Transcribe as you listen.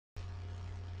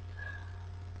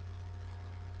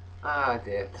Ah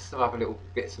dear, just some other little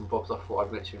bits and bobs I thought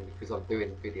I'd mention because I'm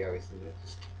doing videos and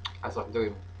just as I'm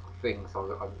doing things,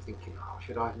 I'm thinking, oh,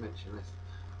 should I mention this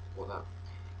or that?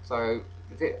 So,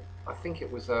 I think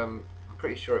it was, I'm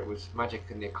pretty sure it was Magic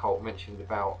and the Occult mentioned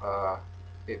about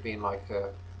it being like a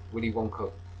Willy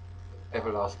Wonka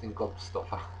everlasting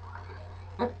gobstopper,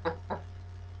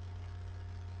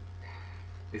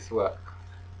 this work.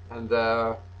 And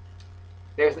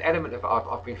there's an element of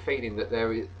I've been feeling that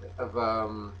there is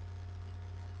of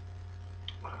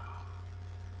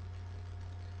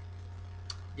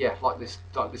yeah, like this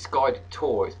guided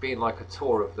tour. It's being like a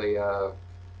tour of the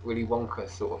Willy Wonka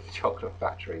sort of chocolate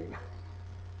factory.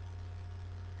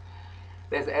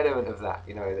 There's an element of that,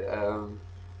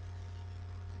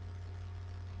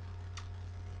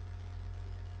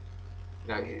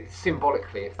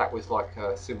 symbolically, if that was like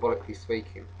symbolically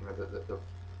speaking,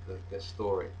 the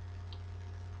story.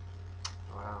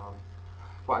 Um,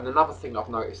 right, and another thing I've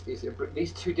noticed is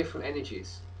these two different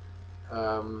energies.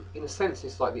 In a sense,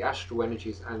 it's like the astral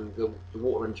energies and the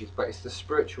water energies, but it's the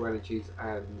spiritual energies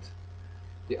and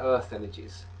the earth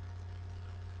energies.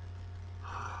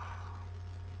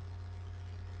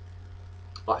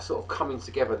 Like sort of coming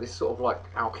together, this sort of like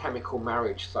alchemical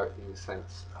marriage, so in a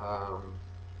sense.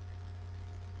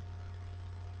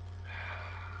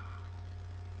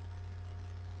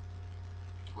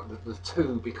 The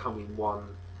two becoming one.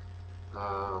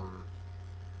 Um,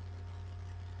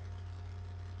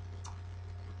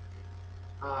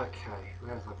 okay,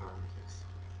 where's I going with this?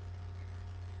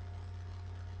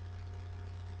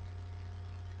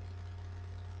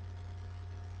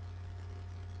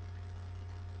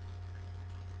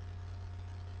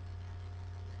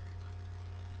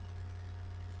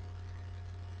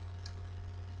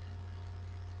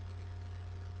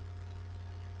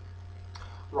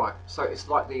 Right, so it's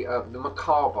like the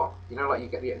macabre. Like you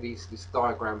get these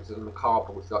diagrams of the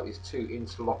macabre with like these two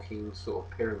interlocking sort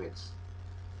of pyramids,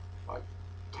 like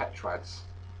tetrads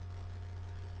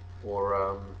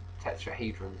or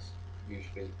tetrahedrons,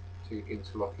 usually two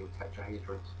interlocking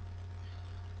tetrahedrons.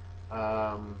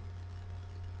 Um,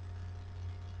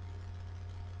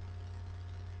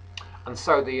 and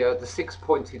so the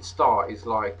six-pointed star is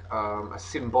like a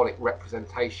symbolic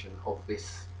representation of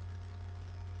this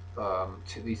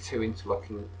to these two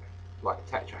interlocking like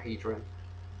tetrahedron,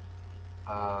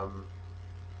 um,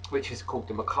 which is called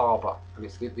the macabre, and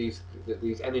it's these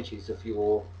energies of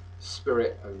your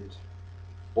spirit and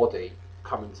body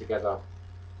coming together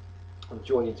and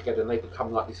joining together, and they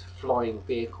become like this flying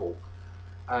vehicle.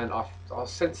 And I was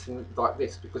sensing like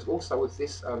this because also with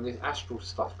this astral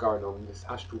stuff going on, this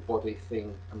astral body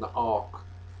thing, and the arc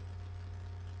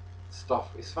stuff.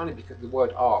 It's funny because the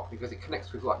word ark, because it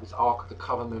connects with like this Ark of the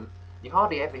Covenant. You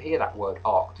hardly ever hear that word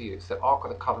ark, do you? It's the Ark of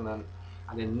the Covenant,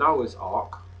 and then Noah's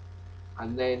Ark,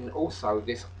 and then also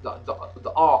the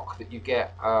arc that you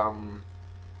get. Oh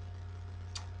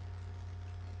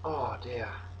dear,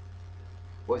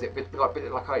 what is it? Bit like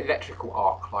an electrical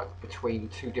arc, like between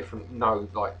two different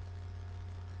nodes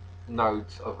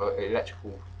of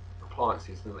electrical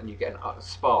appliances, and then you get a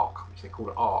spark, which they call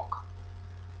an arc.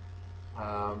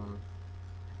 Um,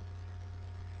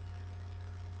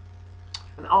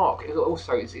 an arc is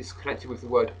also is connected with the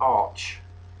word arch,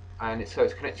 and it's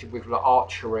connected with like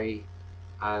archery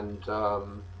and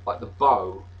like the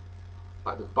bow.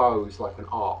 Like the bow is like an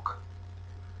arc.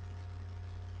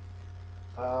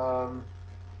 Um,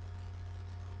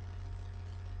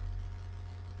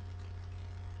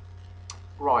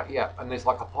 right, yeah, and there's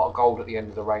like a pot of gold at the end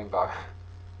of the rainbow.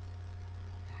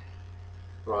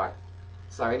 Right.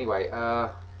 So anyway,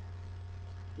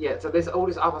 yeah. So there's all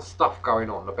this other stuff going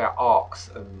on about arcs,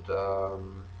 and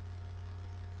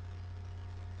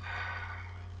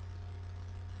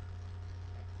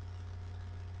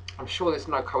I'm sure there's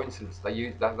no coincidence. They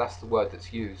use that's the word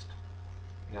that's used.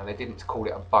 They didn't call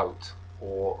it a boat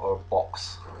or a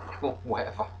box or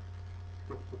whatever.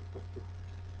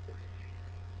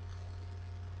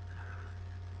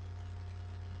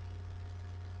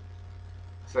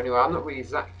 So anyway, I'm not really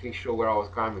exactly sure where I was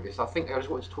going with this. I think I just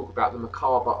wanted to talk about the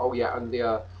macabre. Oh yeah, and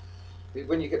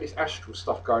when you get this astral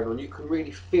stuff going on, you can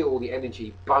really feel the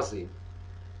energy buzzing.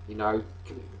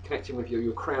 Connecting with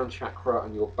your crown chakra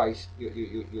and your base,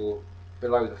 your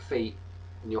below the feet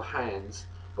and your hands,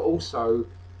 but also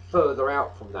further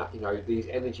out from that. These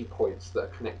energy points that are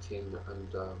connecting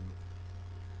and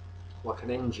like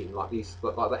an engine, like the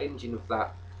engine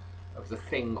of the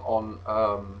thing on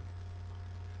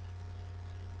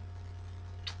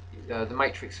the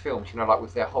Matrix films. Like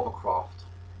with their hovercraft,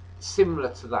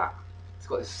 similar to that. It's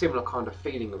got this similar kind of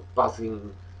feeling of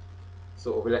buzzing,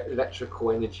 sort of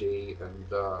electrical energy,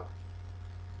 and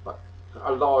like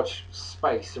a large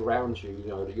space around you, you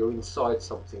know, that you're inside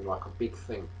something like a big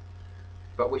thing,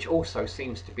 but which also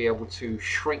seems to be able to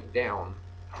shrink down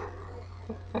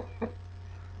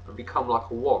and become like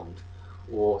a wand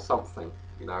or something,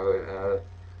 you know,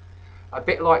 a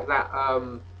bit like that.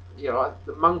 You know, like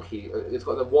the monkey has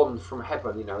got the wand from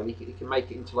heaven, you know, and he can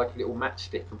make it into like a little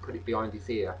matchstick and put it behind his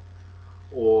ear,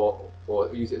 or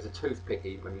use it as a toothpick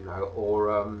even, you know,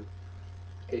 or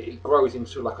it grows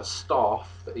into like a staff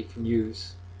that he can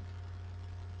use,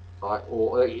 like,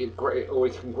 or it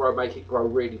can make it grow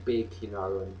really big, you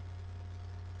know, and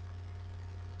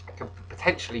it can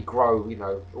potentially grow, you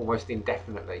know, almost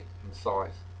indefinitely in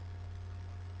size.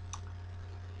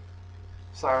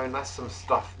 So, and that's some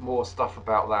stuff, more stuff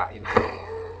about that, you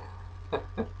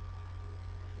know.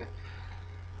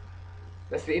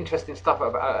 That's the interesting stuff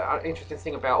about interesting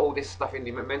thing about all this stuff in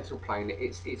the mental plane.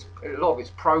 It's a lot of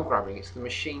it's programming. It's the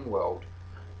machine world,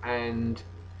 and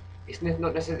it's not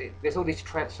necessarily. There's all these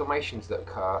transformations that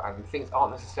occur, and things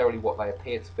aren't necessarily what they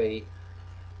appear to be.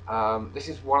 This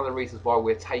is one of the reasons why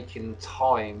we're taking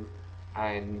time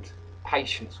and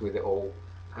patience with it all,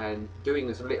 and doing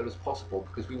as little as possible,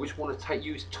 because we just want to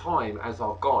use time as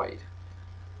our guide.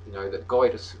 You know, that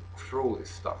guide us through all this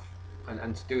stuff,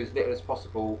 and to do as little as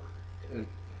possible, and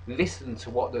listen to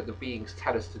what the beings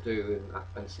tell us to do,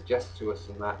 and suggest to us,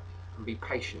 and that, and be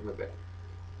patient with it,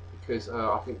 because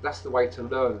I think that's the way to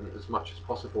learn as much as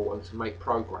possible and to make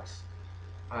progress.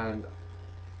 And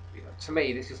you know, to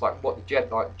me, this is like what the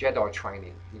Jedi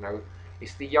training. You know,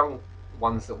 it's the young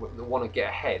ones that want to get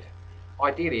ahead.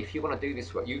 Ideally, if you want to do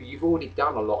this work, you've already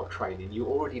done a lot of training. You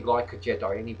already like a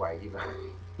Jedi anyway. You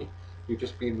know, you're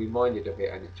just being reminded of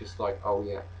it, and it's just like, oh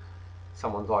yeah,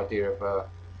 someone's idea of a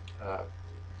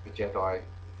Jedi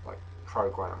like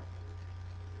program.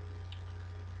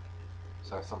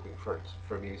 So something for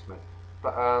amusement.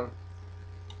 But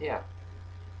yeah,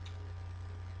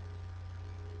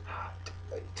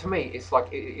 to me, it's like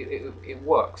it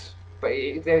works. But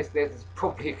there's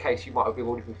probably a case you might have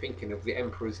already been thinking of, the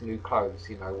Emperor's New Clothes,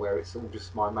 you know, where it's all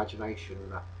just my imagination,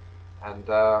 and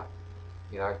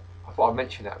you know, I thought I'd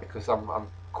mention that because I'm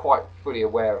quite fully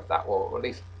aware of that, or at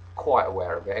least quite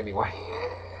aware of it anyway.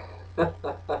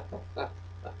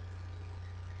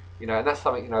 You know, and that's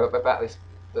something, you know, about this,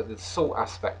 the salt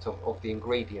aspect of the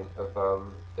ingredient of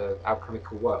the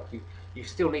alchemical work. You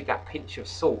still need that pinch of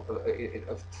salt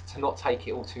to not take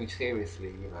it all too seriously.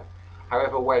 You know,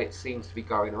 however well it seems to be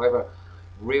going, however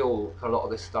real a lot of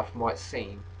this stuff might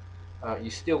seem, you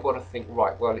still got to think,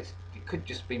 right, well, it could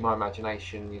just be my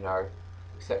imagination, you know,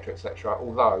 etc., etc.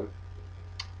 Although,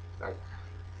 you know,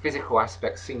 physical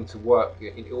aspects seem to work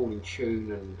all in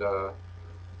tune, and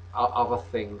other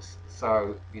things.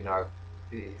 So, you know,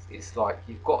 it's like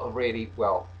you've got to really,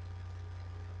 well,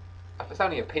 if it's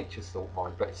only a pinch of salt,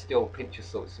 mind, but it's still a pinch of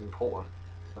salt. It's important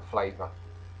for flavour,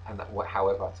 and that,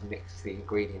 however, to mix the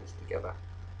ingredients together.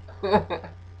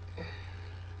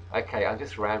 Okay, I'm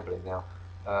just rambling now.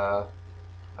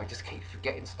 I just keep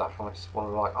forgetting stuff, and I just want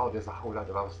to, like, oh, there's a whole load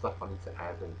of other stuff I need to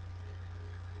add, and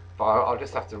but I'll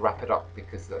just have to wrap it up,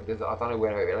 because I don't know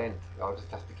where it'll end. I'll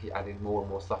just have to keep adding more and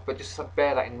more stuff. But just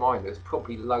bear that in mind. There's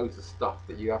probably loads of stuff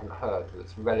that you haven't heard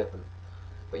that's relevant.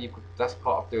 But that's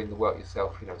part of doing the work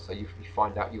yourself, you know. So you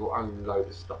find out your own load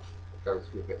of stuff that goes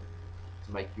with it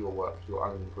to make your work, your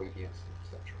own ingredients,